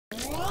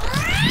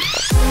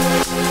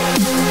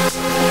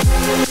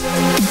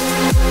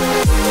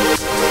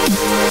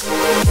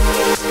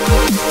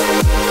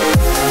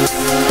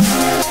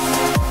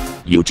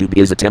YouTube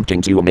is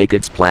attempting to make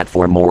its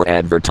platform more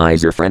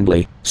advertiser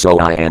friendly, so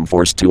I am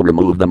forced to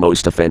remove the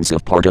most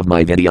offensive part of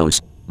my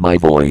videos, my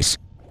voice.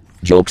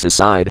 Jokes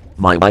aside,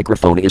 my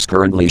microphone is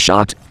currently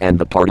shot, and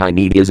the part I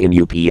need is in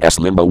UPS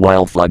limbo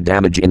while flood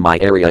damage in my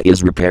area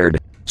is repaired,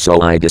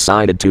 so I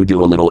decided to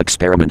do a little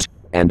experiment.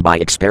 And by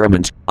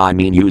experiment, I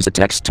mean use a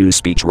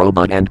text-to-speech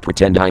robot and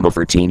pretend I'm a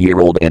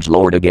 13-year-old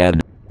edgelord again.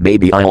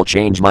 Maybe I'll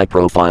change my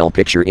profile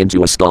picture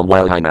into a skull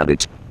while I'm at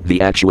it. The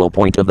actual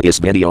point of this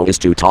video is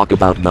to talk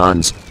about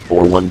guns,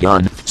 or one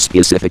gun,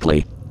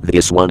 specifically.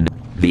 This one,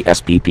 the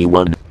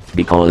SPP-1,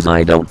 because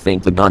I don't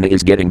think the gun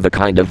is getting the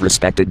kind of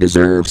respect it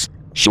deserves.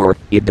 Sure,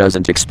 it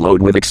doesn't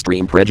explode with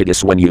extreme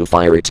prejudice when you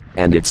fire it,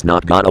 and it's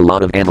not got a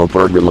lot of ammo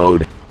per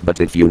reload.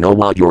 But if you know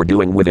what you're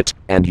doing with it,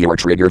 and your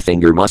trigger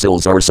finger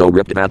muscles are so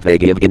ripped that they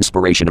give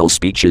inspirational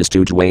speeches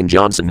to Dwayne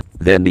Johnson,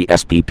 then the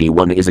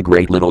SPP-1 is a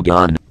great little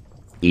gun.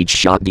 Each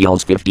shot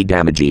deals 50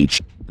 damage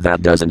each.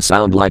 That doesn't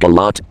sound like a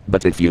lot,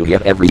 but if you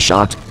hit every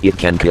shot, it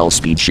can kill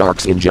speed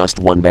sharks in just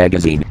one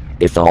magazine.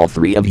 If all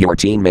three of your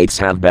teammates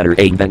have better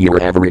aim than your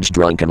average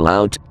drunken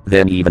lout,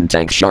 then even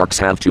tank sharks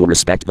have to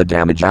respect the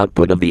damage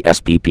output of the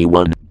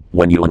SPP-1.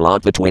 When you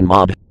unlock the twin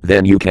mod,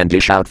 then you can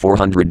dish out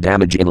 400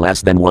 damage in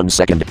less than 1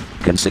 second.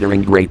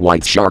 Considering great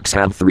white sharks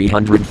have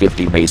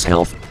 350 base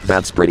health,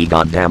 that's pretty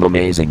goddamn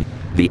amazing.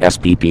 The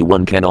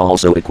SPP-1 can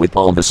also equip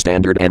all the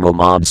standard ammo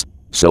mods,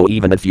 so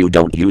even if you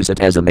don't use it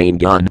as a main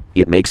gun,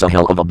 it makes a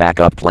hell of a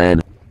backup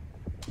plan.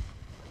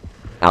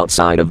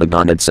 Outside of the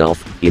gun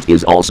itself, it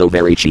is also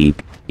very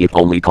cheap. It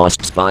only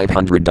costs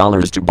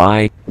 $500 to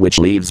buy, which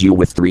leaves you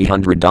with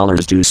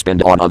 $300 to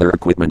spend on other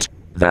equipment.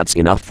 That's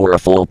enough for a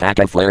full pack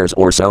of flares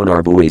or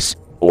sonar buoys,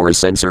 or a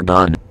sensor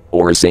gun,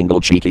 or a single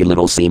cheeky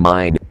little sea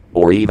mine,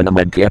 or even a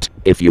med kit,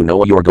 if you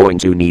know you're going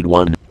to need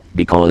one.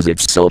 Because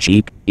it's so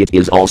cheap, it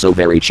is also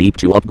very cheap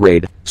to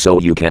upgrade, so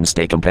you can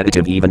stay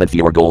competitive even if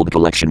your gold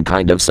collection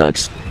kind of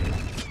sucks.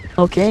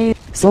 Okay,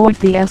 so if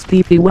the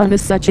SPP-1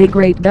 is such a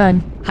great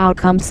gun, how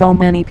come so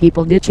many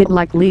people ditch it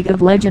like League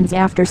of Legends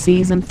after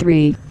Season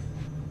 3?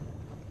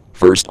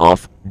 First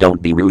off,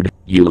 don't be rude,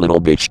 you little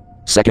bitch.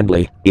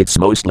 Secondly, it's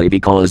mostly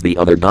because the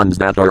other guns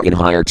that are in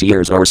higher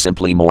tiers are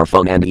simply more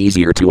fun and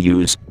easier to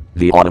use.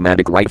 The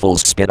automatic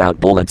rifles spit out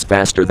bullets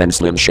faster than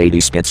Slim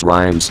Shady spits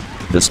rhymes.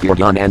 The spear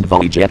gun and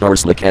volley jet are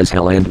slick as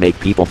hell and make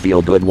people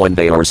feel good when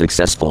they are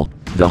successful.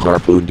 The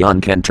harpoon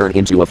gun can turn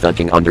into a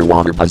fucking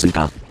underwater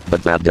bazooka.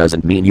 But that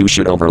doesn't mean you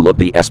should overlook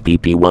the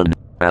SPP-1.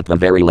 At the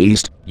very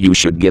least, you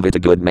should give it a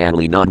good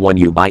manly nod when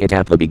you buy it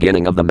at the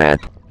beginning of the map.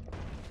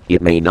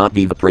 It may not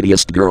be the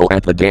prettiest girl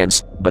at the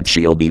dance, but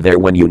she'll be there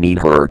when you need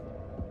her.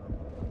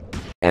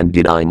 And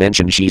did I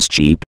mention she's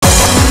cheap?